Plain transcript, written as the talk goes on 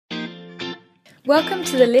Welcome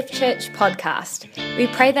to the Lift Church podcast. We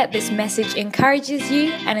pray that this message encourages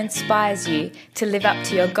you and inspires you to live up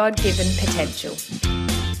to your God-given potential.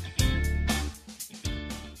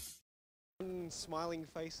 Smiling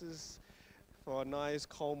faces for a nice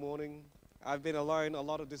cold morning. I've been alone a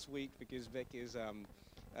lot of this week because Beck is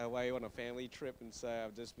away on a family trip, and so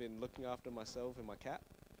I've just been looking after myself and my cat.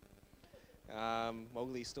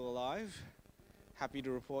 Mowgli's still alive. Happy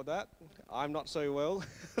to report that. I'm not so well.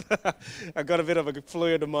 I've got a bit of a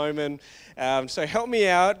flu at the moment. So help me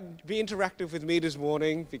out. Be interactive with me this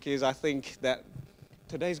morning, because I think that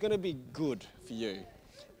today's going to be good for you.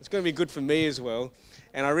 It's going to be good for me as well.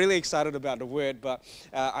 And I'm really excited about the word, but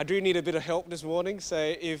I do need a bit of help this morning. So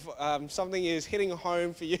if something is hitting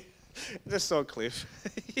home for you, just saw Cliff.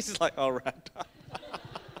 He's like, all right.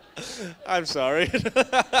 I'm sorry.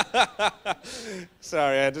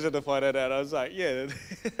 Sorry, I just had to find that out. I was like, yeah.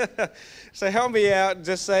 So help me out.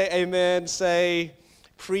 Just say amen. Say,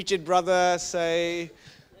 preach it, brother. Say,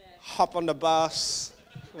 hop on the bus.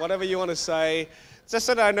 Whatever you want to say. Just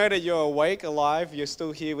so that I know that you're awake, alive, you're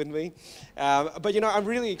still here with me. But you know, I'm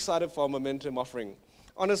really excited for our momentum offering.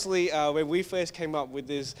 Honestly, when we first came up with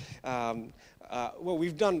this, well,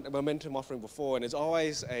 we've done a momentum offering before, and it's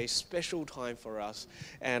always a special time for us.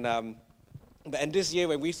 And this year,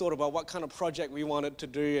 when we thought about what kind of project we wanted to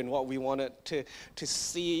do and what we wanted to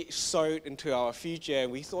see sowed into our future,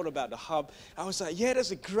 and we thought about the hub, I was like, yeah,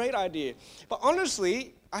 that's a great idea. But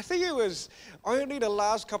honestly, I think it was only the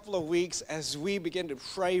last couple of weeks as we began to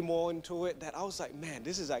pray more into it that I was like, man,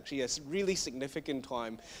 this is actually a really significant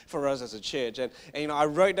time for us as a church. And you know, I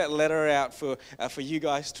wrote that letter out for you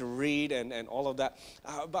guys to read and all of that.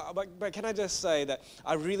 But can I just say that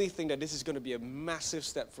I really think that this is going to be a massive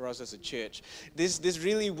step for us as a church. This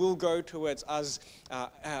really will go towards us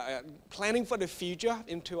planning for the future,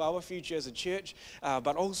 into our future as a church,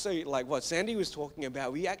 but also like what Sandy was talking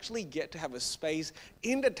about, we actually get to have a space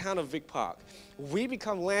in the town of Vic Park. We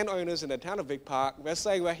become landowners in the town of Vic Park. We're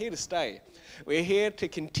saying we're here to stay. We're here to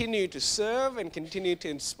continue to serve and continue to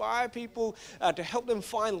inspire people, to help them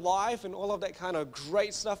find life and all of that kind of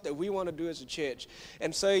great stuff that we want to do as a church.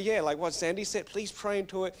 And so, yeah, like what Sandy said, please pray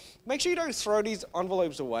into it. Make sure you don't throw these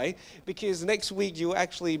envelopes away, because next week you'll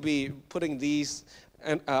actually be putting these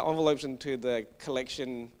envelopes into the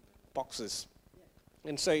collection boxes.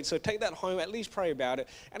 And so take that home, at least pray about it.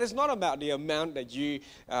 And it's not about the amount that you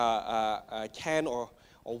can or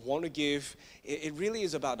want to give. It really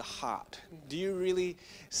is about the heart. Do you really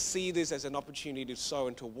see this as an opportunity to sow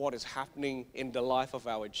into what is happening in the life of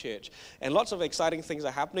our church? And lots of exciting things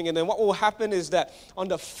are happening. And then what will happen is that on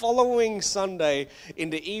the following Sunday in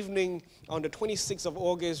the evening, on the 26th of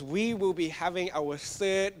August, we will be having our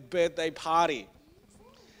 3rd birthday party.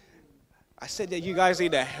 I said that you guys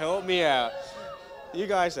need to help me out. You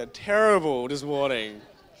guys are terrible this morning.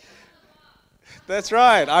 That's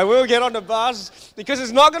right. I will get on the bus, because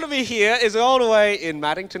it's not going to be here. It's all the way in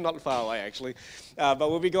Maddington, not far away actually. But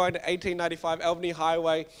we'll be going to 1895 Albany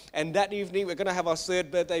Highway. And that evening, we're going to have our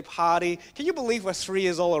 3rd birthday party. Can you believe we're 3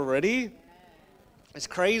 years old already? It's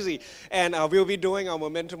crazy. And we'll be doing our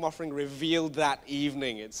momentum offering reveal that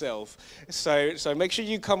evening itself. So make sure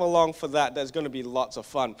you come along for that. There's going to be lots of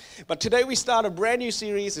fun. But today we start a brand new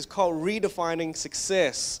series. It's called Redefining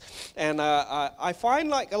Success. And I find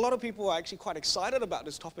like a lot of people are actually quite excited about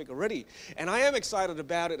this topic already. And I am excited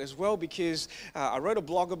about it as well, because I wrote a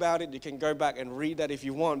blog about it. You can go back and read that if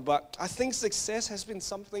you want. But I think success has been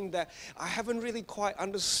something that I haven't really quite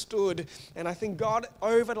understood. And I think God,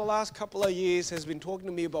 over the last couple of years, has been talking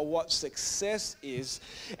to me about what success is.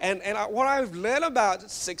 And what I've learned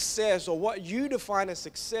about success, or what you define as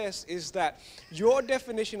success, is that your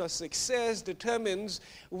definition of success determines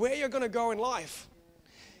where you're going to go in life.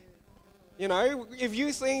 You know, if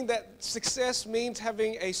you think that success means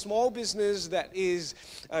having a small business that is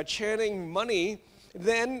churning money,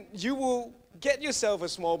 then you will get yourself a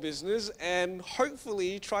small business and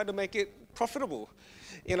hopefully try to make it profitable.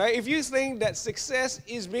 You know, if you think that success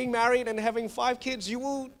is being married and having 5 kids, you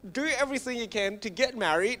will do everything you can to get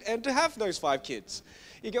married and to have those 5 kids.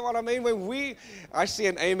 You get what I mean? I see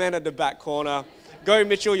an amen at the back corner. Go,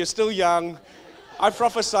 Mitchell, you're still young. I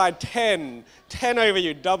prophesied 10 over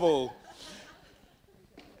you, double.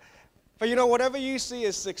 But you know, whatever you see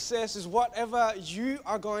as success is whatever you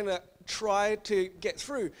are going to try to get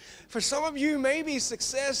through. For some of you, maybe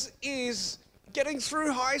success is getting through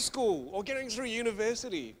high school or getting through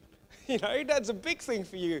university. You know, that's a big thing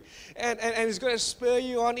for you. And it's going to spur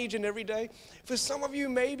you on each and every day. For some of you,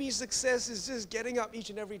 maybe success is just getting up each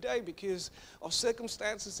and every day because of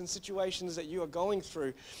circumstances and situations that you are going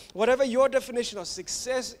through. Whatever your definition of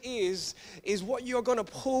success is what you're going to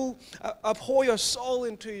pour your soul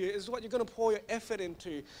into, is what you're going to pour your effort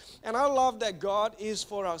into. And I love that God is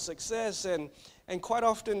for our success. And quite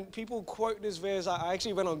often people quote this verse. I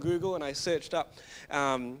actually went on Google and I searched up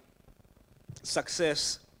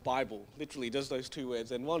success Bible, literally just those two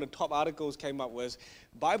words. And one of the top articles came up was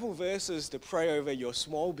Bible verses to pray over your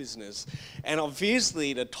small business. And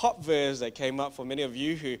obviously the top verse that came up for many of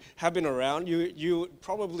you who have been around, you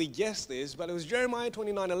probably guessed this, but it was Jeremiah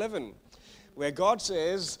 29:11, where God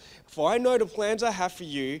says, "For I know the plans I have for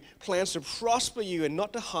you, plans to prosper you and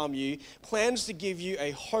not to harm you, plans to give you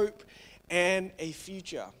a hope and a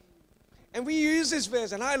future." And we use this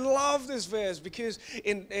verse, and I love this verse because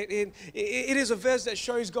it is a verse that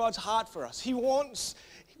shows God's heart for us. He wants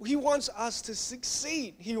us to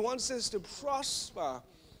succeed. He wants us to prosper.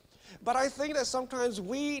 But I think that sometimes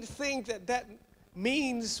we think that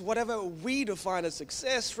means whatever we define as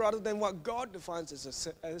success rather than what God defines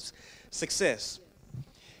as success.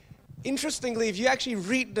 Interestingly, if you actually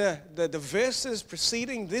read the verses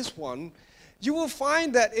preceding this one, you will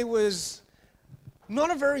find that it was not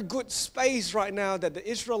a very good space right now that the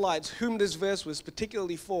Israelites, whom this verse was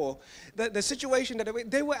particularly for, the situation that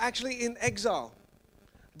they were actually in exile.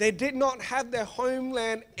 They did not have their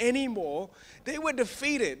homeland anymore. They were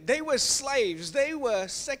defeated. They were slaves. They were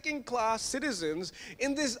second-class citizens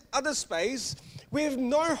in this other space with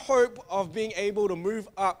no hope of being able to move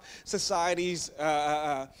up society's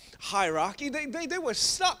hierarchy. They were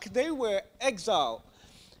stuck. They were exiled.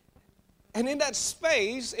 And in that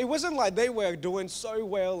space, it wasn't like they were doing so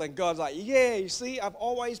well and God's like, yeah, you see, I've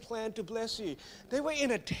always planned to bless you. They were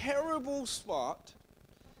in a terrible spot,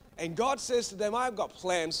 and God says to them, I've got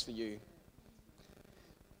plans for you.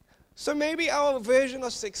 So maybe our version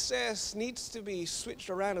of success needs to be switched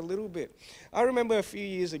around a little bit. I remember a few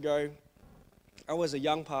years ago, I was a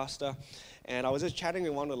young pastor, and I was just chatting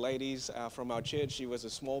with one of the ladies from our church. She was a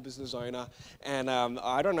small business owner, and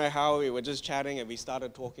I don't know how we were just chatting, and we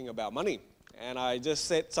started talking about money. And I just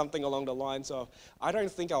said something along the lines of, I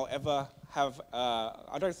don't think I'll ever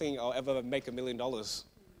make $1 million.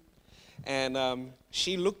 And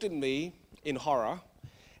she looked at me in horror,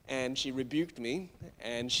 and she rebuked me,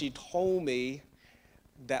 and she told me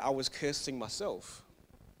that I was cursing myself.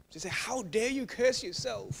 She said, how dare you curse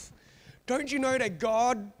yourself? Don't you know that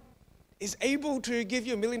God is able to give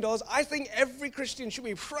you $1 million? I think every Christian should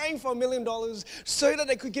be praying for $1 million so that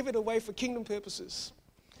they could give it away for kingdom purposes.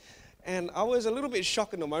 And I was a little bit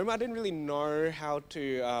shocked in the moment. I didn't really know how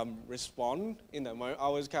to respond in that moment. I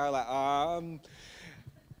was kind of like,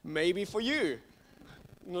 maybe for you.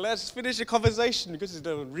 Let's finish the conversation because it's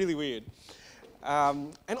really weird.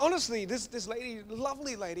 And honestly, this lady,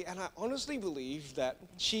 lovely lady, and I honestly believe that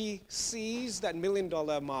she sees that $1 million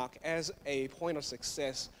mark as a point of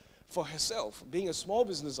success for herself. Being a small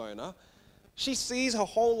business owner, she sees her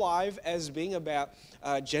whole life as being about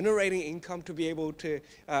generating income to be able to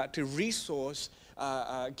resource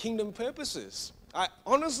kingdom purposes. I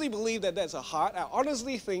honestly believe that that's her heart. I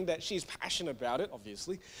honestly think that she's passionate about it,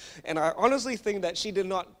 obviously. And I honestly think that she did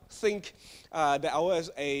not think that I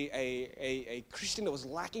was a Christian that was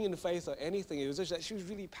lacking in the faith or anything. It was just that she was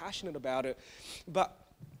really passionate about it. But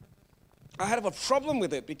I had a problem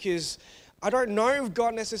with it because I don't know if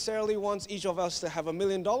God necessarily wants each of us to have $1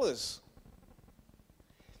 million.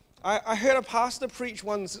 I heard a pastor preach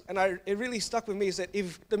once, and it really stuck with me. He said,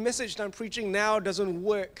 if the message that I'm preaching now doesn't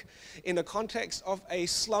work in the context of a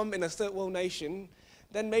slum in a third world nation,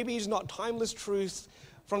 then maybe it's not timeless truth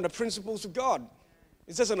from the principles of God.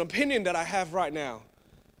 It's just an opinion that I have right now.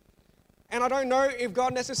 And I don't know if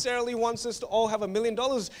God necessarily wants us to all have $1 million.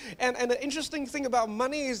 And the interesting thing about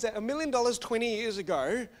money is that $1 million 20 years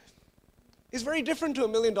ago is very different to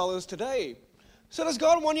 $1 million today. So does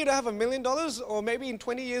God want you to have $1 million? Or maybe in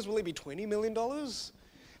 20 years, will it be $20 million?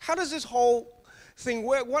 How does this whole thing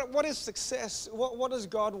work? What is success? What does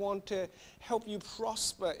God want to help you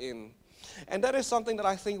prosper in? And that is something that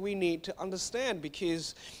I think we need to understand,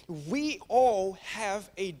 because we all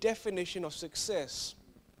have a definition of success.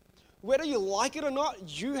 Whether you like it or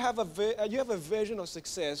not, you have a version of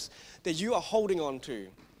success that you are holding on to.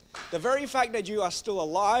 The very fact that you are still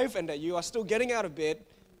alive and that you are still getting out of bed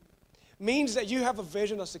means that you have a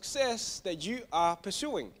version of success that you are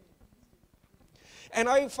pursuing. And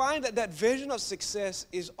I find that that version of success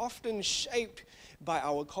is often shaped by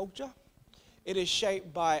our culture. It is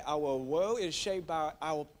shaped by our world. It is shaped by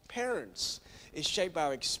our parents. It's shaped by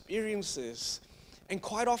our experiences. And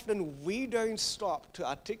quite often, we don't stop to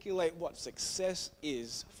articulate what success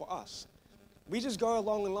is for us. We just go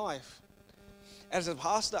along in life. As a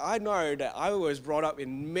pastor, I know that I was brought up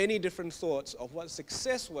in many different thoughts of what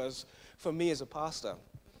success was for me as a pastor.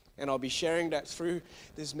 And I'll be sharing that through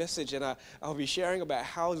this message. And I'll be sharing about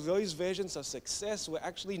how those versions of success were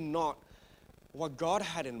actually not what God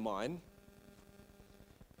had in mind.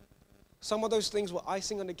 Some of those things were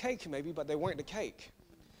icing on the cake maybe, but they weren't the cake.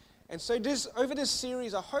 And so over this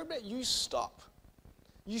series, I hope that you stop.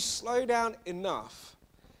 You slow down enough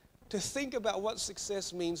to think about what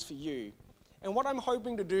success means for you. And what I'm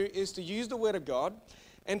hoping to do is to use the Word of God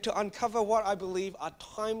and to uncover what I believe are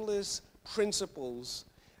timeless principles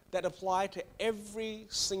that apply to every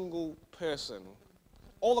single person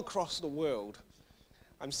all across the world.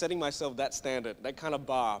 I'm setting myself that standard, that kind of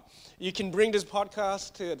bar. You can bring this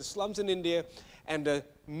podcast to the slums in India, and the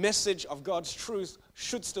message of God's truth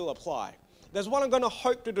should still apply. There's what I'm going to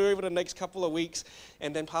hope to do over the next couple of weeks,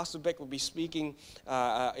 and then Pastor Beck will be speaking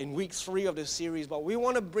in week 3 of this series. But we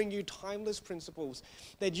want to bring you timeless principles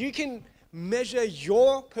that you can measure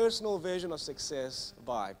your personal version of success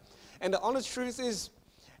by. And the honest truth is,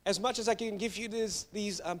 as much as I can give you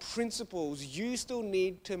these principles, you still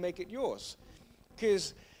need to make it yours.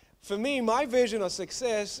 Because for me, my version of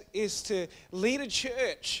success is to lead a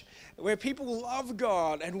church where people love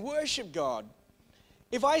God and worship God.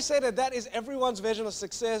 If I say that that is everyone's version of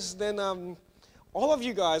success, then all of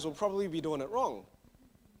you guys will probably be doing it wrong.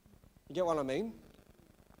 You get what I mean?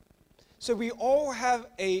 So we all have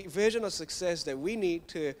a version of success that we need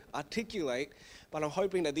to articulate, but I'm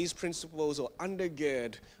hoping that these principles will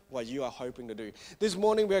undergird what you are hoping to do. This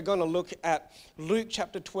morning we're going to look at Luke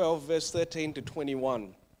chapter 12, verse 13 to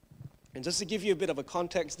 21. And just to give you a bit of a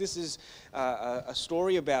context, this is a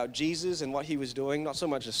story about Jesus and what he was doing. Not so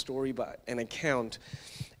much a story, but an account.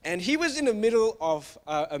 And he was in the middle of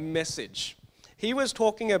a message. He was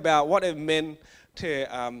talking about what it meant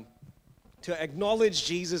to acknowledge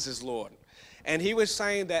Jesus as Lord. And he was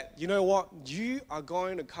saying that, you know what, you are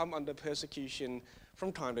going to come under persecution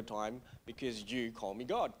from time to time because you call me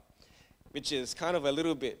God, which is kind of a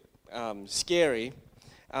little bit scary.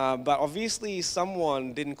 But obviously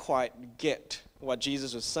someone didn't quite get what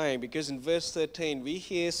Jesus was saying, because in verse 13 we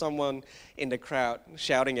hear someone in the crowd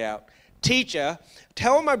shouting out, "Teacher,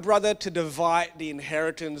 tell my brother to divide the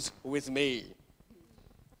inheritance with me."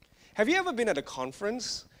 Have you ever been at a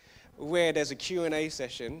conference where there's a Q&A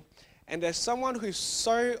session and there's someone who's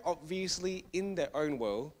so obviously in their own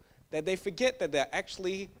world that they forget that they're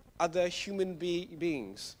actually other human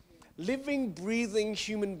beings? Living, breathing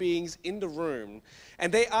human beings in the room,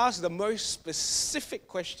 and they ask the most specific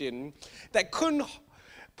question that couldn't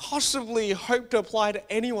possibly hope to apply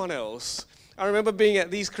to anyone else. I remember being at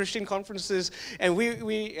these Christian conferences, and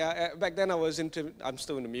we back then I'm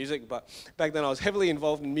still into music, but back then I was heavily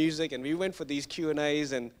involved in music, and we went for these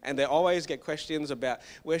Q&As, and they always get questions about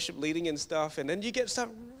worship leading and stuff, and then you get some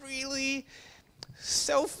really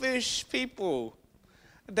selfish people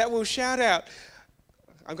that will shout out,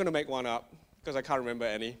 I'm going to make one up because I can't remember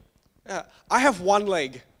any. I have one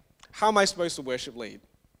leg. How am I supposed to worship lead?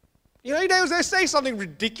 You know, they say something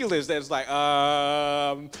ridiculous that's like,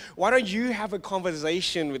 why don't you have a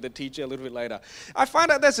conversation with the teacher a little bit later? I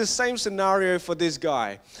find out that's the same scenario for this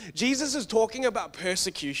guy. Jesus is talking about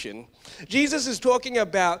persecution. Jesus is talking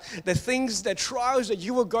about the things, the trials that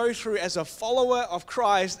you will go through as a follower of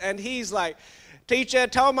Christ. And he's like, "Teacher,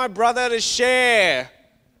 tell my brother to share."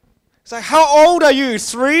 It's like, how old are you,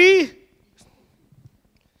 3?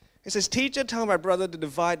 He says, "Teacher, tell my brother to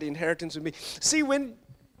divide the inheritance with me." See, when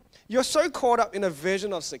you're so caught up in a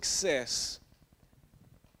version of success,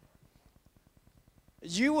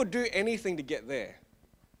 you will do anything to get there.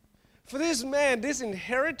 For this man, this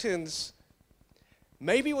inheritance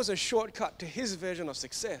maybe was a shortcut to his version of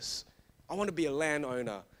success. I want to be a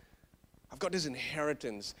landowner. I've got this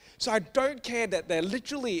inheritance. So I don't care that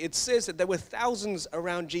it says that there were thousands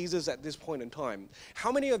around Jesus at this point in time.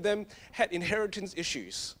 How many of them had inheritance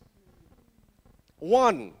issues?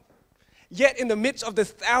 1. Yet in the midst of the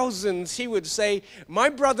thousands, he would say, "My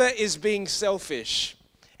brother is being selfish,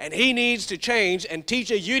 and he needs to change, and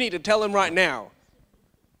teacher, you need to tell him right now."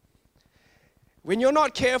 When you're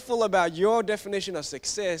not careful about your definition of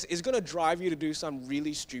success, it's going to drive you to do some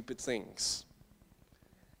really stupid things.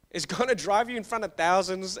 It's going to drive you in front of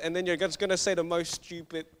thousands, and then you're just going to say the most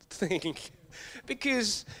stupid thing.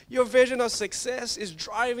 Because your vision of success is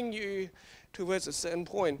driving you towards a certain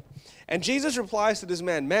point. And Jesus replies to this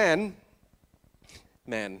man, Man,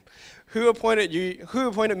 who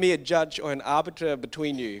appointed me a judge or an arbiter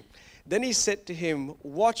between you? Then he said to him,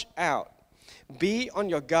 "Watch out. Be on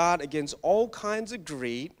your guard against all kinds of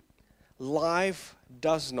greed. Life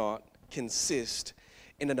does not consist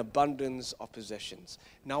in an abundance of possessions.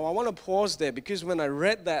 Now, I want to pause there because when I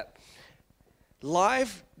read that,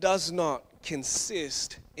 life does not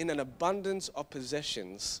consist in an abundance of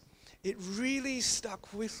possessions, it really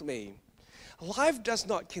stuck with me. Life does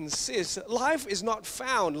not consist, life is not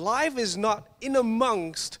found, life is not in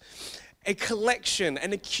amongst a collection,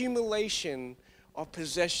 an accumulation of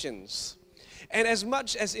possessions. And as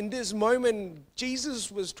much as in this moment,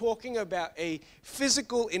 Jesus was talking about a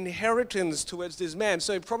physical inheritance towards this man,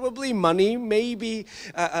 so probably money, maybe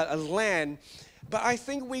a land, but I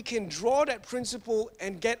think we can draw that principle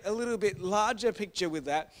and get a little bit larger picture with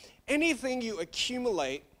that. Anything you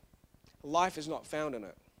accumulate, life is not found in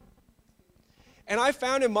it. And I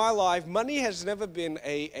found in my life, money has never been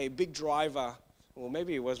a big driver. Well,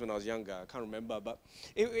 maybe it was when I was younger, I can't remember, but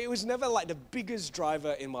it was never like the biggest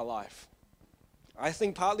driver in my life. I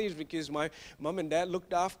think partly it's because my mum and dad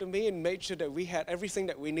looked after me and made sure that we had everything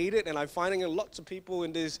that we needed, and I'm finding in lots of people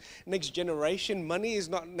in this next generation, money is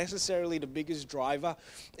not necessarily the biggest driver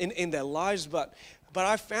in their lives, but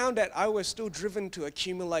I found that I was still driven to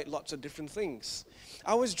accumulate lots of different things.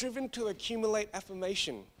 I was driven to accumulate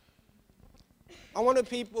affirmation. I wanted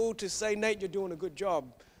people to say, Nate, you're doing a good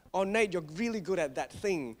job. Or Nate, you're really good at that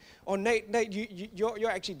thing. Or Nate,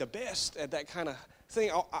 you're actually the best at that kind of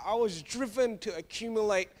thing. I was driven to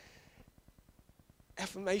accumulate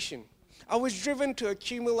affirmation. I was driven to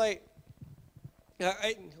accumulate,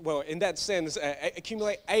 in that sense,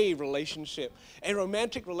 accumulate a relationship, a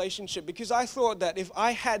romantic relationship, because I thought that if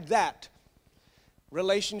I had that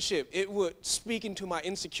relationship, it would speak into my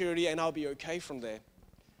insecurity and I'll be okay from there.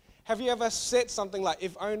 Have you ever said something like,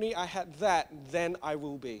 if only I had that, then I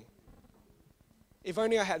will be? If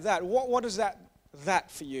only I had that. What is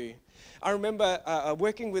that for you? I remember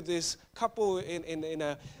working with this couple in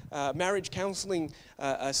a marriage counseling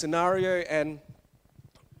scenario, and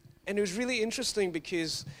it was really interesting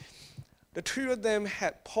because the two of them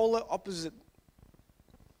had polar opposite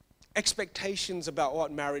expectations about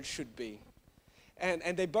what marriage should be.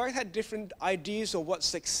 And they both had different ideas of what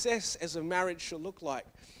success as a marriage should look like.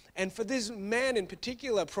 And for this man in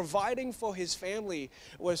particular, providing for his family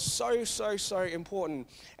was so important.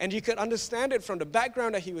 And you could understand it from the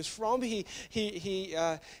background that he was from. He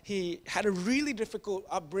had a really difficult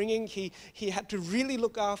upbringing. He had to really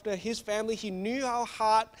look after his family. He knew how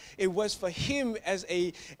hard it was for him as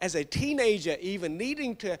a teenager, even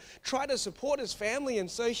needing to try to support his family.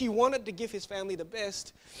 And so he wanted to give his family the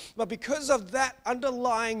best. But because of that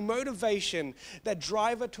underlying motivation, that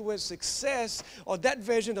driver towards success, or that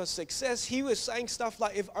version of success, he was saying stuff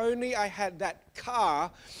like, if only I had that car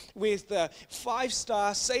with the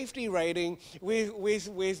 5-star safety rating,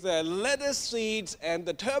 with the leather seats and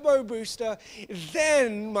the turbo booster,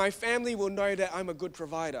 then my family will know that I'm a good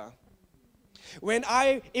provider.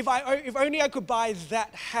 If only I could buy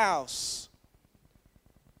that house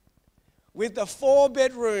with the 4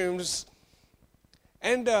 bedrooms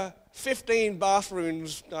and the 15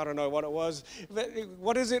 bathrooms, I don't know what it was.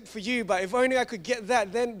 What is it for you? But if only I could get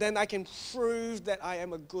that, then I can prove that I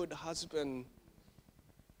am a good husband.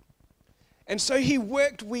 And so he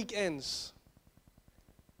worked weekends.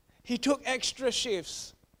 He took extra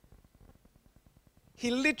shifts. He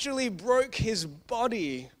literally broke his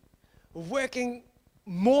body working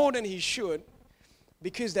more than he should,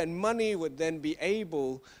 because that money would then be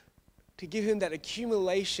able to give him that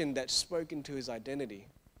accumulation that spoke into his identity.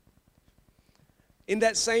 In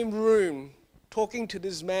that same room, talking to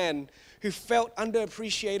this man who felt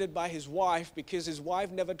underappreciated by his wife because his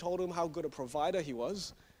wife never told him how good a provider he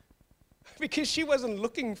was, because she wasn't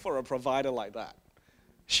looking for a provider like that.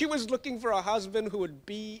 She was looking for a husband who would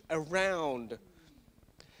be around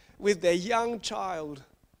with their young child.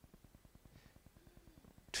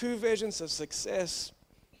 2 versions of success.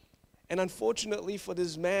 And unfortunately for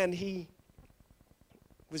this man, he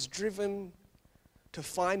was driven to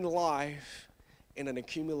find life in an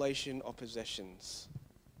accumulation of possessions.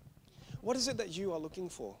 What is it that you are looking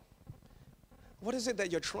for? What is it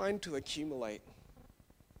that you're trying to accumulate?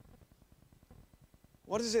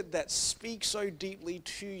 What is it that speaks so deeply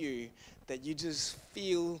to you that you just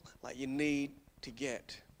feel like you need to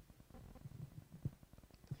get?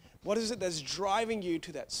 What is it that's driving you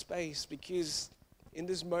to that space? Because in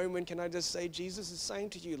this moment, can I just say, Jesus is saying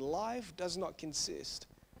to you, life does not consist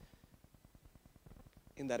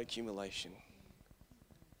in that accumulation.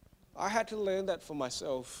 I had to learn that for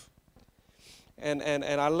myself. And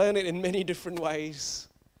I learned it in many different ways.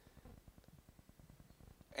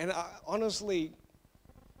 And honestly,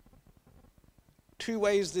 2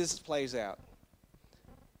 ways this plays out.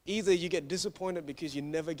 Either you get disappointed because you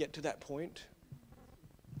never get to that point,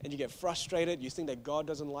 and you get frustrated, you think that God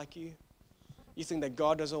doesn't like you, you think that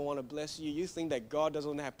God doesn't want to bless you, you think that God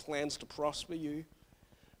doesn't have plans to prosper you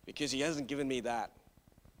because he hasn't given me that.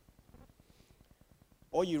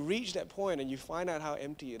 Or you reach that point and you find out how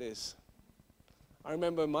empty it is. I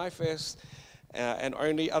remember my first and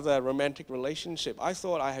only other romantic relationship. I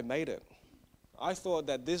thought I had made it. I thought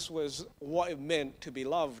that this was what it meant to be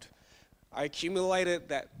loved. I accumulated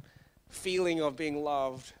that feeling of being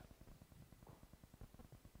loved,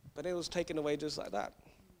 but it was taken away just like that.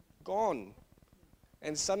 Gone.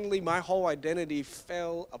 And suddenly my whole identity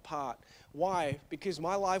fell apart. Why? Because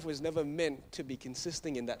my life was never meant to be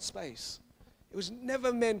consisting in that space. It was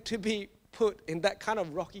never meant to be put in that kind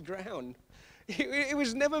of rocky ground. It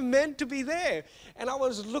was never meant to be there. And I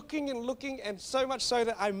was looking, and so much so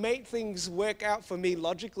that I made things work out for me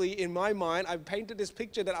logically in my mind. I painted this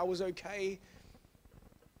picture that I was okay.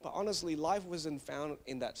 But honestly, life wasn't found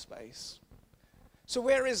in that space. So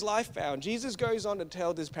where is life found? Jesus goes on to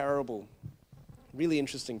tell this parable. Really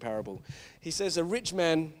interesting parable. He says, a rich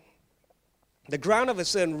man, the ground of a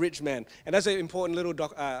certain rich man, and that's an important little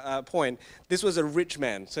point. This was a rich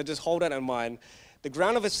man, so just hold that in mind. The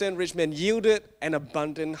ground of a certain rich man yielded an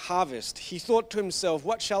abundant harvest. He thought to himself,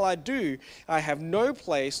 what shall I do? I have no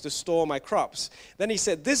place to store my crops. Then he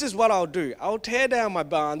said, this is what I'll do. I'll tear down my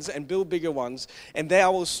barns and build bigger ones, and there I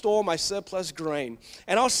will store my surplus grain.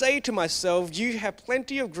 And I'll say to myself, you have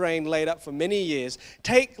plenty of grain laid up for many years.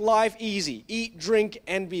 Take life easy, eat, drink,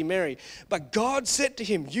 and be merry. But God said to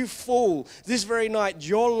him, you fool, this very night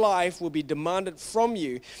your life will be demanded from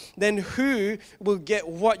you. Then who will get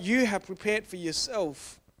what you have prepared for yourself?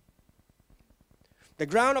 The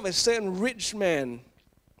ground of a certain rich man.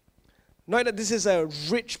 Note that this is a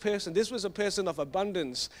rich person. This was a person of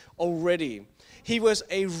abundance already. He was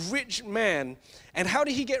a rich man. And how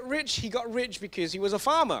did he get rich? He got rich because he was a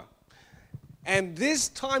farmer. And this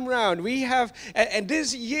time round,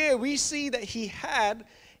 this year, we see that he had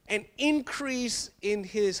an increase in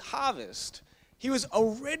his harvest. He was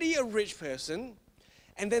already a rich person,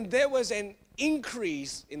 and then there was an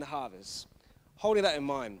increase in the harvest. Holding that in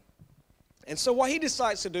mind. And so what he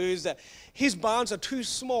decides to do is that his barns are too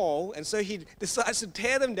small, and so he decides to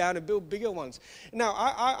tear them down and build bigger ones. Now,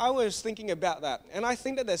 I was thinking about that, and I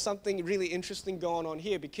think that there's something really interesting going on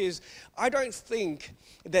here, because I don't think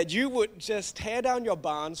that you would just tear down your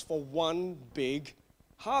barns for one big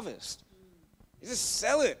harvest. You just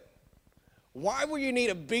sell it. Why would you need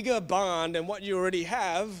a bigger barn than what you already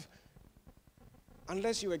have?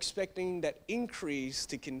 Unless you're expecting that increase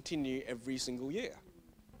to continue every single year.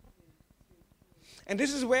 And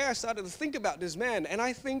this is where I started to think about this man. And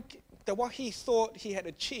I think that what he thought he had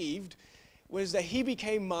achieved was that he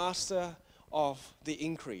became master of the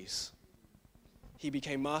increase. He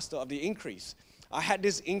became master of the increase. I had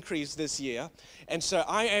this increase this year, and so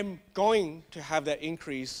I am going to have that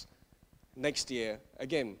increase next year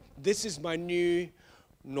again. This is my new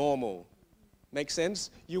normal. Make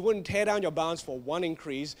sense? You wouldn't tear down your barns for one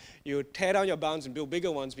increase. You would tear down your barns and build bigger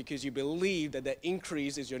ones because you believe that the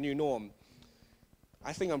increase is your new norm.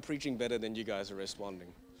 I think I'm preaching better than you guys are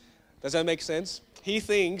responding. Does that make sense? He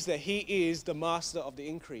thinks that he is the master of the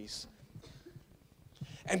increase.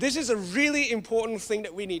 And this is a really important thing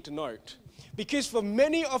that we need to note. Because for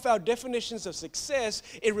many of our definitions of success,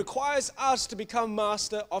 it requires us to become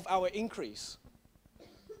master of our increase.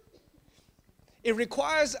 It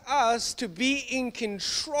requires us to be in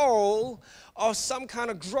control of some kind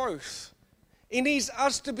of growth. It needs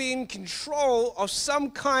us to be in control of some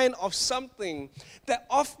kind of something that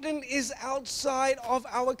often is outside of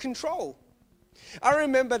our control. I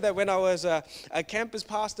remember that when I was a campus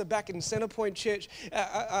pastor back in Centrepoint Church,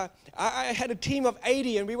 I had a team of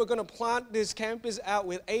 80, and we were going to plant this campus out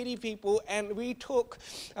with 80 people, and we took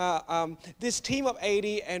this team of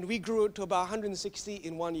 80 and we grew it to about 160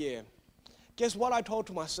 in 1 year. Guess what I told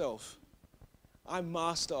to myself? I'm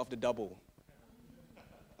master of the double.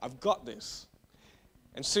 I've got this.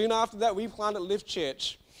 And soon after that, we planted Lift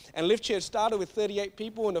Church. And Lift Church started with 38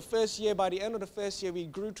 people. In the first year, by the end of the first year, we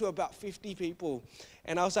grew to about 50 people.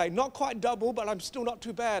 And I was like, not quite double, but I'm still not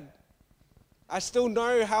too bad. I still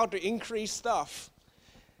know how to increase stuff.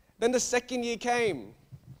 Then the second year came.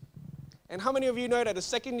 And how many of you know that the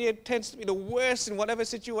second year tends to be the worst in whatever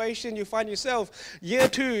situation you find yourself? Year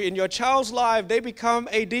 2, in your child's life, they become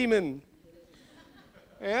a demon.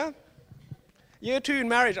 Yeah? Year 2 in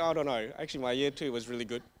marriage, I don't know. Actually, my year 2 was really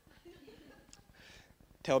good.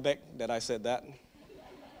 Tell Beck that I said that.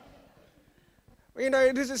 You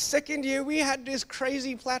know, this is second year, we had this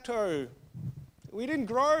crazy plateau. We didn't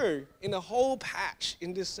grow in the whole patch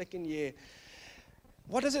in this second year.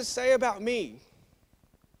 What does it say about me?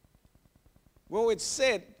 Well, it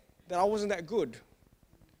said that I wasn't that good.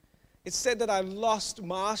 It said that I lost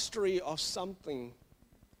mastery of something.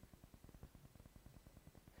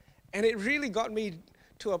 And it really got me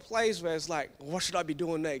to a place where it's like, what should I be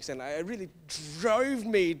doing next? And it really drove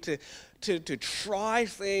me to try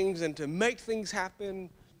things and to make things happen.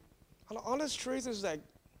 And the honest truth is that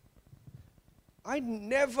I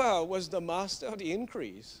never was the master of the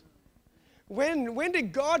increase. When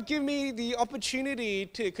did God give me the opportunity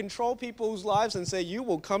to control people's lives and say, you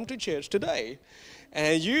will come to church today?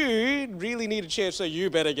 And you really need a church, so you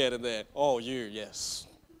better get in there. Oh, you, yes.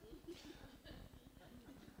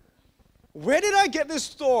 Where did I get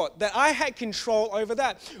this thought that I had control over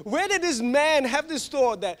that? Where did this man have this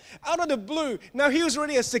thought that out of the blue, now he was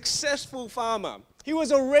already a successful farmer. He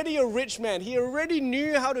was already a rich man. He already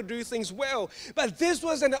knew how to do things well. But this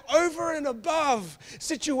was an over and above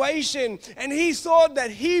situation. And he thought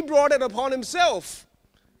that he brought it upon himself.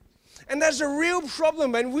 And that's a real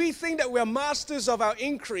problem. And we think that we're masters of our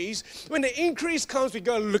increase. When the increase comes, we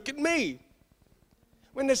go, look at me.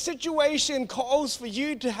 When the situation calls for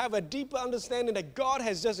you to have a deeper understanding that God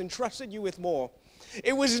has just entrusted you with more,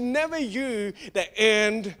 it was never you that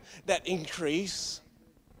earned that increase.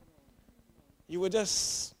 You were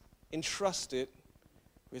just entrusted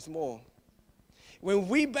with more. When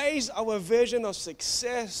we base our version of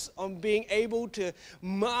success on being able to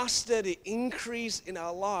master the increase in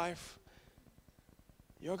our life,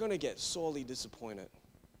 you're going to get sorely disappointed.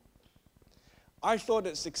 I thought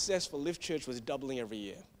that success for Lift Church was doubling every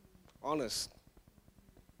year. Honest.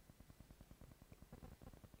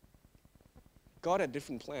 God had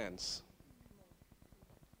different plans.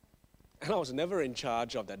 And I was never in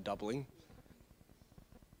charge of that doubling.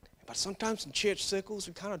 But sometimes in church circles,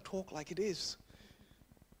 we kind of talk like it is.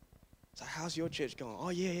 So how's your church going? Oh,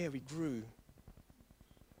 yeah, we grew.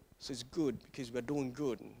 So it's good because we're doing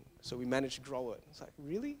good. And so we managed to grow it. It's like,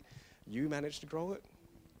 really? You managed to grow it?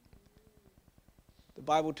 The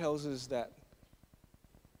Bible tells us that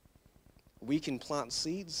we can plant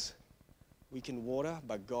seeds, we can water,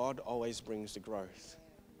 but God always brings the growth.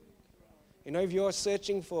 You know, if you're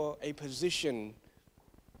searching for a position,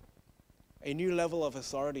 a new level of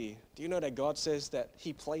authority, do you know that God says that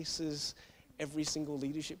He places every single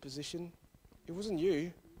leadership position? It wasn't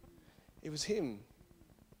you, it was Him.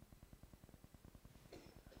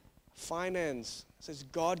 Finance says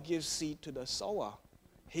God gives seed to the sower.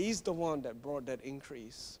 He's the one that brought that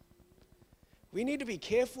increase. We need to be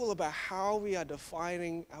careful about how we are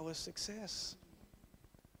defining our success.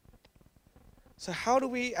 So how do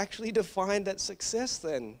we actually define that success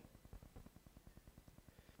then?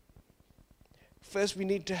 First, we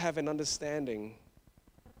need to have an understanding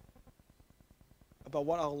about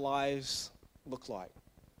what our lives look like.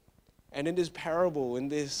 And in this parable, in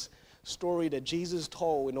this story that Jesus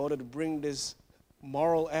told in order to bring this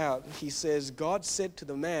moral out, he says, God said to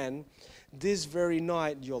the man, this very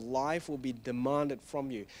night your life will be demanded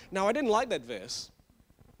from you. Now, I didn't like that verse.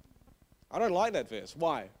 I don't like that verse.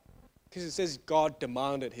 Why? Because it says God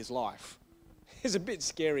demanded his life. It's a bit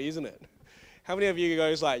scary, isn't it? How many of you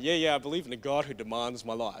goes like, yeah, I believe in a God who demands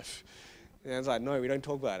my life? And it's like, no, we don't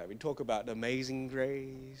talk about it. We talk about the amazing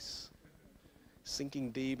grace,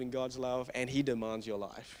 sinking deep in God's love, and He demands your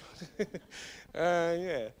life.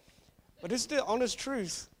 Yeah. But it's the honest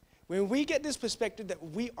truth. When we get this perspective that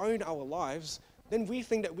we own our lives, then we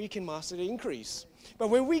think that we can master the increase. But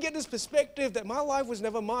when we get this perspective that my life was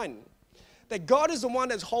never mine, that God is the one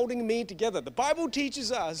that's holding me together. The Bible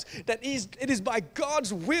teaches us that it is by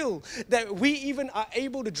God's will that we even are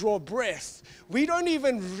able to draw breath. We don't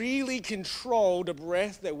even really control the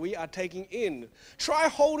breath that we are taking in. Try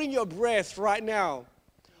holding your breath right now.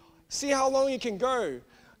 See how long you can go.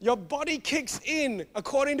 Your body kicks in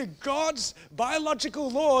according to God's biological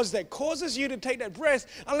laws that causes you to take that breath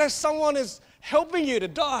unless someone is helping you to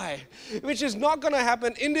die, which is not going to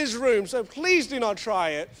happen in this room. So please do not try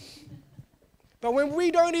it. But when we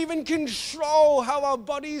don't even control how our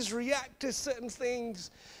bodies react to certain things,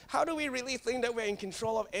 how do we really think that we're in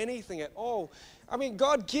control of anything at all? I mean,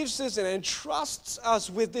 God gives us and entrusts us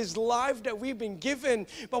with this life that we've been given.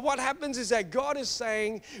 But what happens is that God is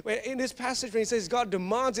saying, in this passage when He says God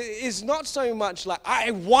demands it, it's not so much like, I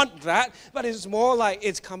want that, but it's more like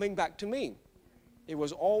it's coming back to me. It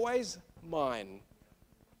was always mine.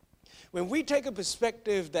 When we take a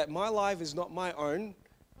perspective that my life is not my own,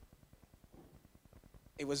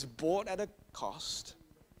 it was bought at a cost,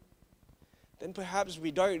 then perhaps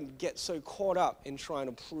we don't get so caught up in trying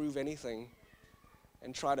to prove anything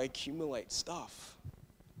and try to accumulate stuff.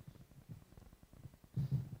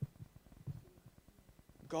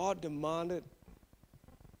 God demanded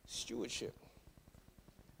Stewardship.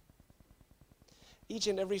 Each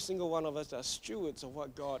and every single one of us are stewards of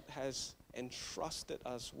what God has entrusted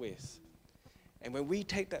us with. And when we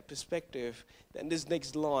take that perspective, then this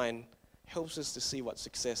next line helps us to see what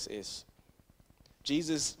success is.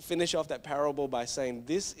 Jesus finished off that parable by saying,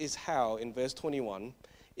 this is how, in verse 21,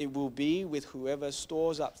 it will be with whoever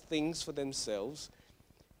stores up things for themselves,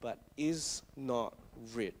 but is not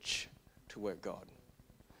rich toward God.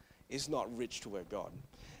 Is not rich toward God.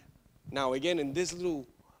 Now, again, in this little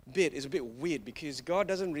bit, it's a bit weird because God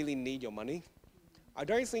doesn't really need your money. I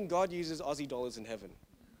don't think God uses Aussie dollars in heaven.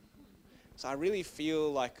 So I really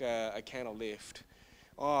feel like a can of lift.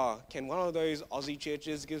 Oh, can one of those Aussie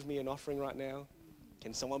churches give me an offering right now?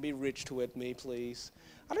 Can someone be rich toward me, please?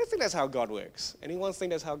 I don't think that's how God works. Anyone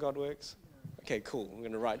think that's how God works? Okay, cool. I'm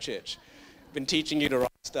in the right church. Been teaching you the right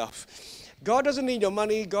stuff. God doesn't need your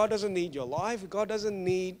money. God doesn't need your life. God doesn't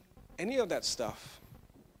need any of that stuff.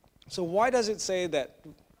 So why does it say that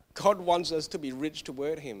God wants us to be rich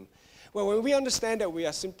toward him? Well, when we understand that we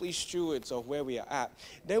are simply stewards of where we are at,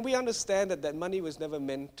 then we understand that that money was never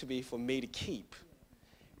meant to be for me to keep,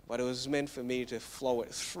 but it was meant for me to flow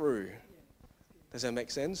it through. Does that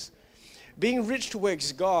make sense? Being rich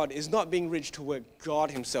towards God is not being rich toward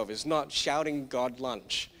God himself. It's not shouting God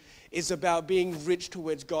lunch. It's about being rich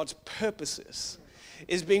towards God's purposes.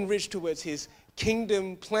 It's being rich towards his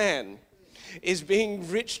kingdom plan. Is being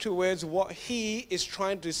rich towards what he is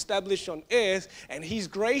trying to establish on earth, and he's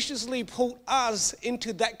graciously pulled us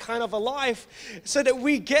into that kind of a life so that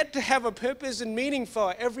we get to have a purpose and meaning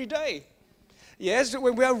for every day. Yes,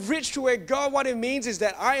 when we are rich toward God, what it means is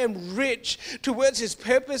that I am rich towards his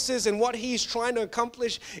purposes and what he's trying to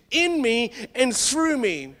accomplish in me and through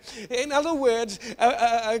me. In other words,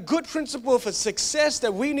 a good principle for success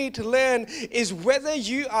that we need to learn is whether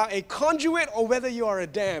you are a conduit or whether you are a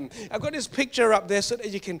dam. I've got this picture up there so that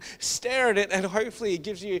you can stare at it and hopefully it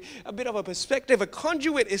gives you a bit of a perspective. A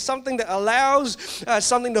conduit is something that allows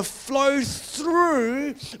something to flow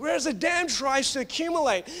through, whereas a dam tries to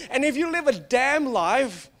accumulate. And if you live a dam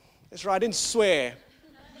life, that's right, I didn't swear.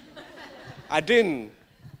 I didn't.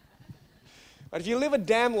 But if you live a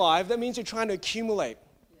dam life, that means you're trying to accumulate.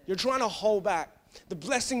 You're trying to hold back. The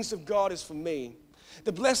blessings of God is for me.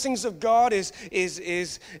 The blessings of God is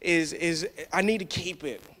I need to keep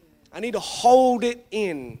it. I need to hold it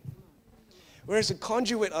in. Whereas a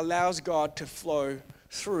conduit allows God to flow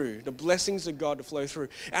through, the blessings of God to flow through.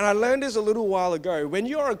 And I learned this a little while ago. When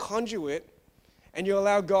you're a conduit, and you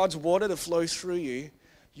allow God's water to flow through you,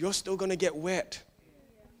 you're still going to get wet.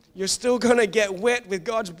 You're still going to get wet with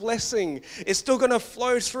God's blessing. It's still going to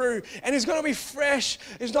flow through, and it's going to be fresh.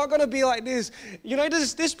 It's not going to be like this. You know,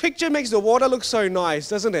 this picture makes the water look so nice,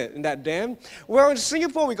 doesn't it, in that dam? Well, in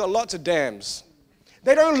Singapore, we got lots of dams.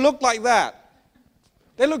 They don't look like that.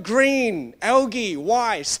 They look green, algae,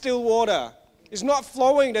 white, still water. It's not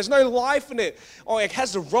flowing. There's no life in it. Or it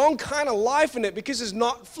has the wrong kind of life in it because it's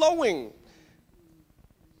not flowing.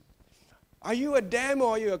 Are you a dam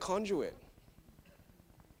or are you a conduit?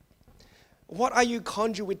 What are you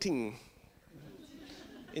conduiting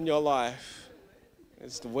in your life?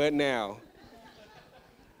 It's the word now.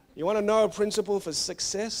 You want to know a principle for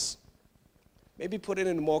success? Maybe put it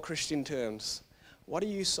in more Christian terms. What are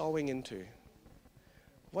you sowing into?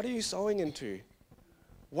 What are you sowing into?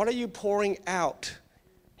 What are you pouring out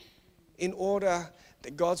in order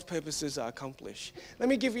that God's purposes are accomplished? Let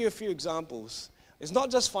me give you a few examples. It's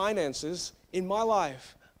not just finances. In my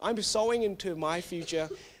life, I'm sowing into my future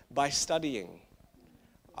by studying.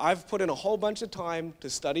 I've put in a whole bunch of time to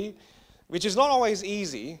study, which is not always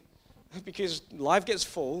easy because life gets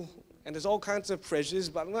full and there's all kinds of pressures,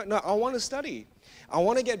 but no, I want to study. I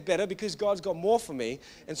want to get better because God's got more for me,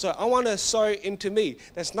 and so I want to sow into me.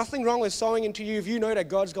 There's nothing wrong with sowing into you if you know that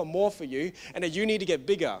God's got more for you and that you need to get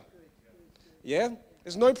bigger. Yeah?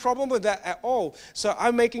 There's no problem with that at all. So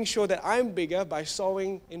I'm making sure that I'm bigger by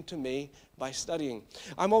sowing into me, by studying.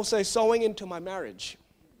 I'm also sowing into my marriage.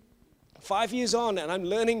 5 years on, and I'm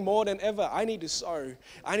learning more than ever. I need to sow.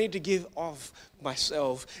 I need to give of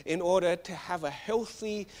myself in order to have a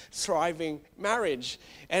healthy, thriving marriage.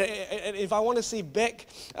 And if I want to see Beck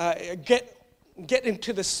get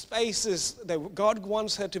into the spaces that God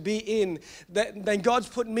wants her to be in, then God's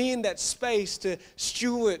put me in that space to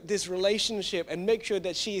steward this relationship and make sure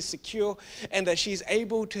that she is secure and that she's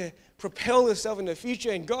able to propel herself in the future.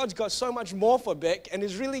 And God's got so much more for Beck, and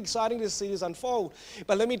it's really exciting to see this unfold.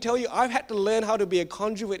 But let me tell you, I've had to learn how to be a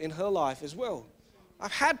conduit in her life as well.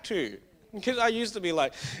 I've had to. Because I used to be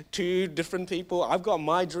like two different people. I've got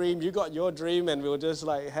my dream, you got your dream, and we were just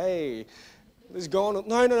like, hey, Let's go on.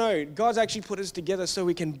 No. God's actually put us together so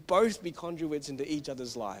we can both be conduits into each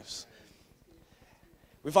other's lives.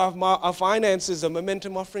 With our finances, the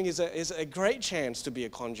momentum offering is a great chance to be a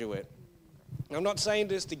conduit. I'm not saying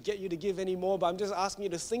this to get you to give any more, but I'm just asking you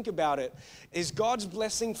to think about it. Is God's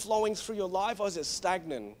blessing flowing through your life, or is it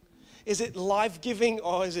stagnant? Is it life-giving,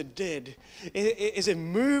 or is it dead? Is it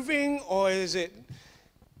moving, or is it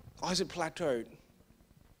plateaued?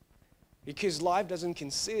 Because life doesn't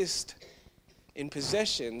consist in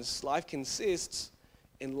possessions. Life consists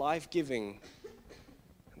in life-giving.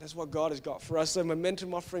 And that's what God has got for us. So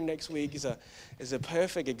momentum offering next week is a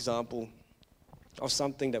perfect example of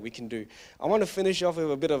something that we can do. I want to finish off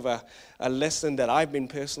with a bit of a lesson that I've been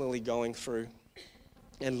personally going through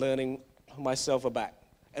and learning myself about.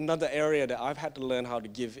 Another area that I've had to learn how to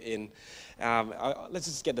give in. Let's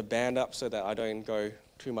just get the band up so that I don't go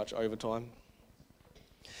too much overtime.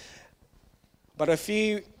 But a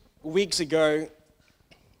few weeks ago,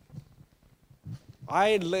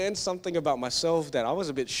 I learned something about myself that I was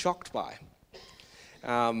a bit shocked by.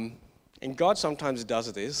 And God sometimes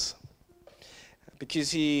does this,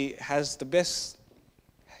 because he has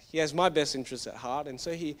my best interests at heart. And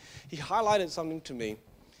so he highlighted something to me.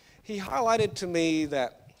 He highlighted to me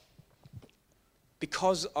that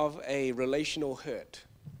because of a relational hurt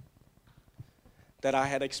that I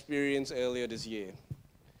had experienced earlier this year,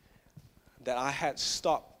 that I had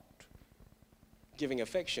stopped giving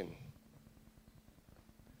affection.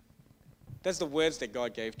 That's the words that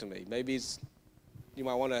God gave to me. Maybe you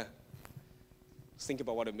might want to think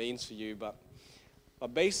about what it means for you, but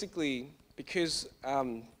basically, because,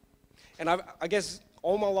 and I guess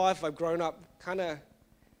all my life I've grown up kind of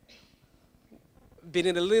been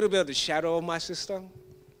in a little bit of the shadow of my sister.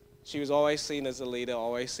 She was always seen as a leader,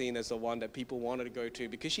 always seen as the one that people wanted to go to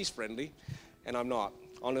because she's friendly, and I'm not,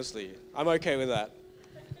 honestly. I'm okay with that.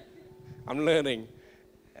 I'm learning.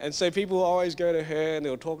 And so people always go to her and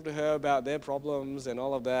they'll talk to her about their problems and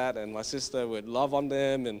all of that, and my sister would love on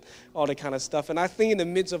them and all that kind of stuff. And I think in the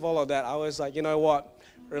midst of all of that, I was like, you know what?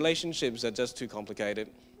 Relationships are just too complicated.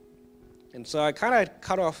 And so I kind of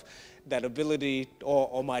cut off that ability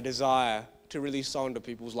or my desire to really sow into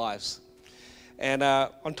people's lives. And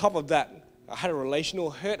on top of that, I had a relational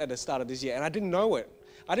hurt at the start of this year, and I didn't know it.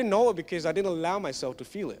 I didn't know it because I didn't allow myself to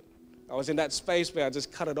feel it. I was in that space where I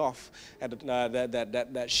just cut it off, at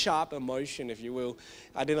that sharp emotion, if you will.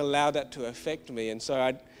 I didn't allow that to affect me. And so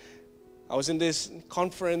I was in this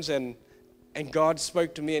conference, and God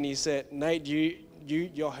spoke to me, and he said, Nate,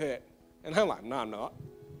 you're hurt. And I'm like, no, I'm not.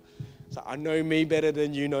 So I know me better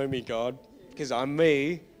than you know me, God, because I'm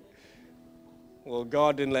me. Well,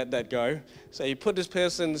 God didn't let that go. So he put this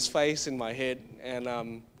person's face in my head, and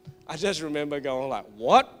I just remember going like,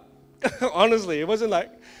 what? Honestly, it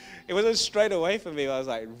wasn't straight away for me. I was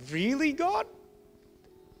like, really, God?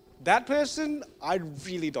 That person? I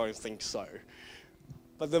really don't think so.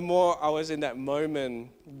 But the more I was in that moment,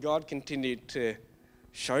 God continued to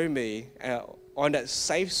show me on that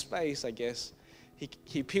safe space, I guess.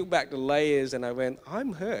 He peeled back the layers, and I went,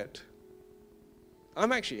 I'm hurt.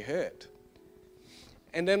 I'm actually hurt.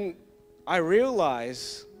 And then I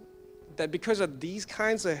realized that because of these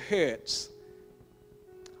kinds of hurts,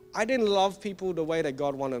 I didn't love people the way that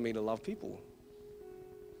God wanted me to love people.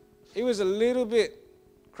 It was a little bit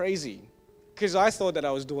crazy because I thought that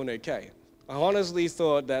I was doing okay. I honestly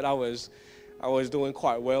thought that I was doing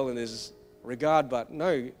quite well in this regard, but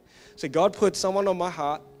no. So God put someone on my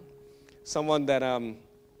heart, someone that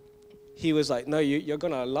he was like, no, you're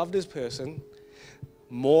going to love this person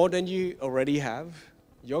more than you already have.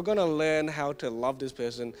 You're going to learn how to love this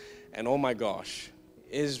person. And oh my gosh,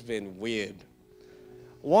 it's been weird.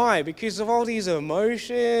 Why? Because of all these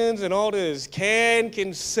emotions and all this care and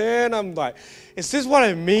concern. I'm like, is this what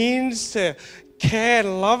it means to care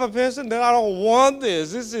and love a person? Then I don't want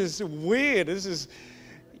this. This is weird. This is,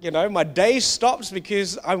 my day stops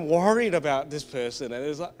because I'm worried about this person. And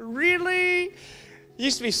it's like, really? It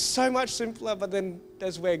used to be so much simpler, but then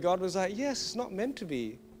that's where God was like, yes, it's not meant to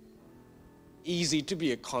be easy to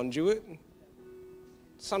be a conduit.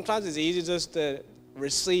 Sometimes it's easy just to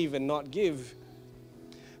receive and not give.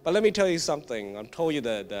 But let me tell you something. I've told you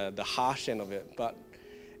the harsh end of it, but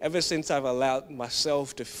ever since I've allowed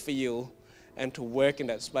myself to feel and to work in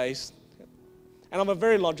that space, and I'm a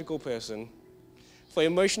very logical person. For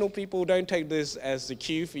emotional people, don't take this as the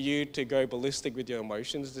cue for you to go ballistic with your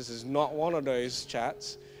emotions. This is not one of those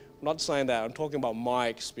chats. I'm not saying that. I'm talking about my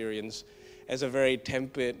experience as a very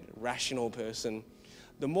tempered, rational person.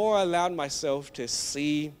 The more I allowed myself to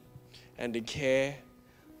see and to care,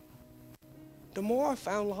 the more I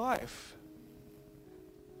found life.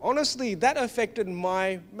 Honestly, that affected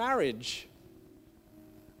my marriage.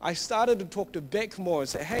 I started to talk to Beck more and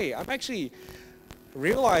say, hey, I'm actually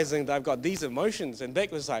realizing that I've got these emotions. And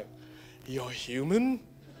Beck was like, you're human?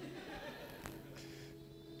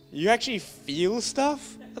 You actually feel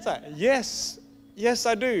stuff? I was like, yes,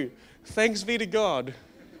 I do. Thanks be to God.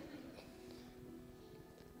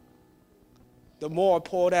 The more I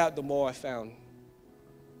poured out, the more I found.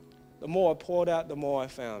 The more I poured out, the more I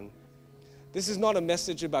found. This is not a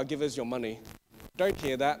message about give us your money. Don't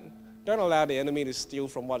hear that. Don't allow the enemy to steal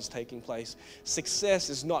from what's taking place. Success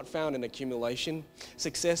is not found in accumulation.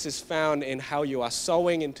 Success is found in how you are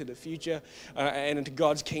sowing into the future and into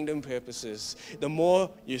God's kingdom purposes. The more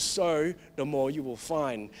you sow, the more you will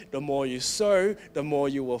find. The more you sow, the more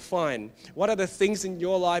you will find. What are the things in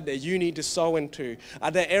your life that you need to sow into? Are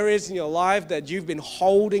there areas in your life that you've been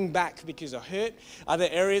holding back because of hurt? Are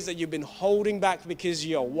there areas that you've been holding back because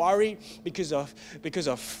you're worried, because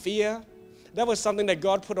of fear? That was something that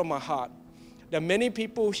God put on my heart. There are many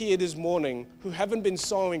people here this morning who haven't been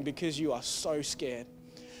sowing because you are so scared.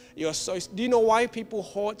 Do you know why people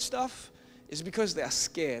hoard stuff? It's because they are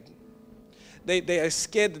scared. They are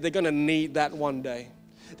scared that they're going to need that one day.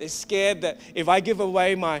 They're scared that if I give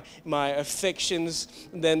away my affections,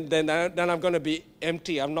 then I'm going to be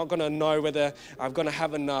empty. I'm not going to know whether I'm going to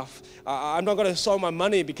have enough. I'm not going to sow my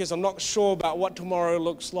money because I'm not sure about what tomorrow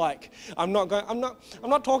looks like. I'm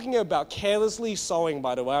not talking about carelessly sowing,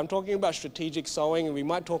 by the way. I'm talking about strategic sowing, and we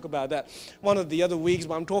might talk about that one of the other weeks.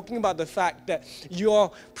 But I'm talking about the fact that your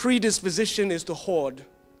predisposition is to hoard.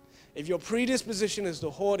 If your predisposition is to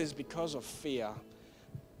hoard, it's because of fear.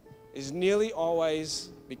 It's nearly always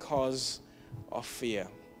because of fear.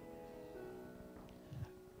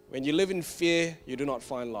 When you live in fear, you do not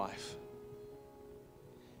find life.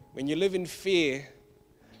 When you live in fear,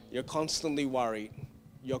 you're constantly worried.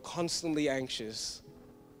 You're constantly anxious.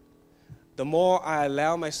 The more I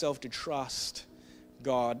allow myself to trust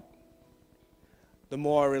God, the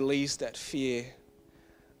more I release that fear,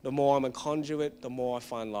 the more I'm a conduit, the more I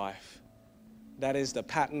find life. That is the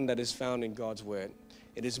pattern that is found in God's word.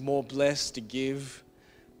 It is more blessed to give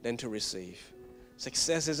than to receive.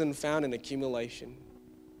 Success isn't found in accumulation.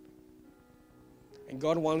 And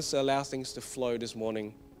God wants to allow things to flow this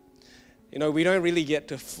morning. You know, we don't really get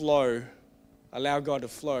to flow, allow God to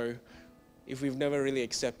flow, if we've never really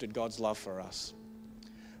accepted God's love for us.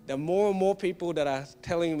 There are more and more people that are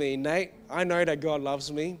telling me, Nate, I know that God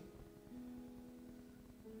loves me,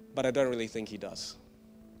 but I don't really think He does.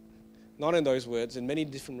 Not in those words, in many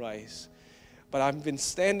different ways. But I've been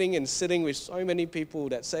standing and sitting with so many people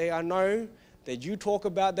that say, I know that you talk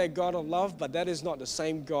about that God of love, but that is not the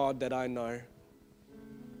same God that I know.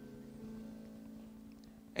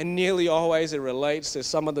 And nearly always it relates to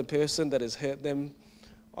some other person that has hurt them,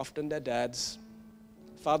 often their dads.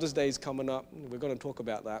 Father's Day is coming up, and we're going to talk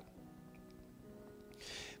about that.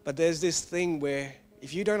 But there's this thing where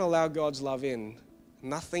if you don't allow God's love in,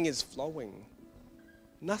 nothing is flowing.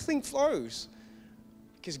 Nothing flows.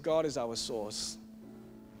 Because God is our source.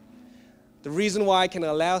 The reason why I can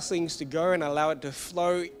allow things to go and allow it to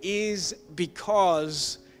flow is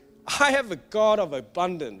because I have a God of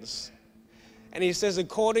abundance. And He says,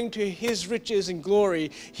 according to His riches and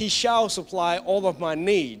glory, He shall supply all of my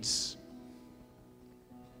needs.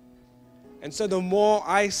 And so the more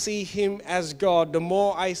I see Him as God, the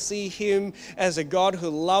more I see Him as a God who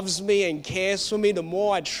loves me and cares for me, the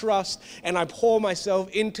more I trust and I pour myself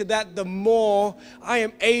into that, the more I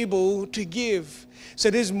am able to give. So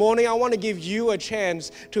this morning, I want to give you a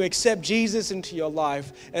chance to accept Jesus into your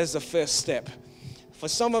life as the first step. For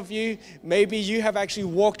some of you, maybe you have actually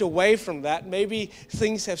walked away from that. Maybe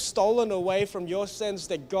things have stolen away from your sense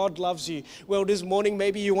that God loves you. Well, this morning,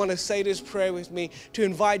 maybe you want to say this prayer with me to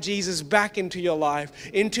invite Jesus back into your life,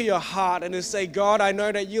 into your heart, and to say, God, I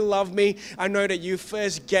know that you love me. I know that you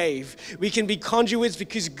first gave. We can be conduits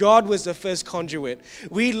because God was the first conduit.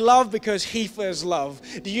 We love because He first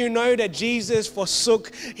loved. Do you know that Jesus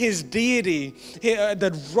forsook His deity,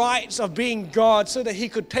 the rights of being God, so that He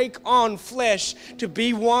could take on flesh to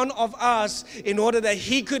be one of us in order that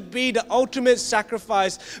He could be the ultimate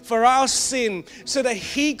sacrifice for our sin so that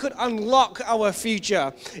He could unlock our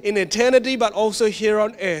future in eternity but also here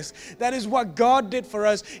on earth. That is what God did for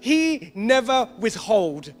us. He never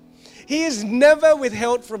withhold. He has never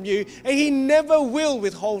withheld from you, and He never will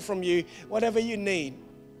withhold from you whatever you need.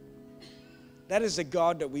 That is the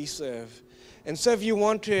God that we serve. And so if you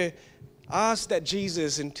want to ask that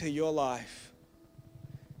Jesus into your life,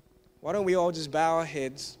 why don't we all just bow our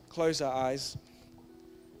heads, close our eyes,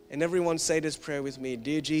 and everyone say this prayer with me.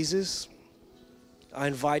 Dear Jesus, I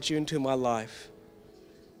invite you into my life.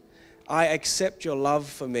 I accept your love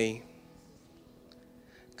for me.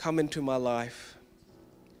 Come into my life.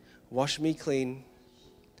 wash me clean,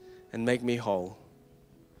 and make me whole.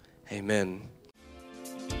 Amen.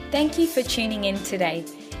 Thank you for tuning in today.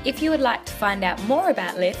 If you would like to find out more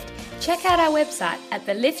about Lift, check out our website at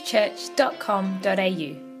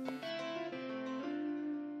theliftchurch.com.au.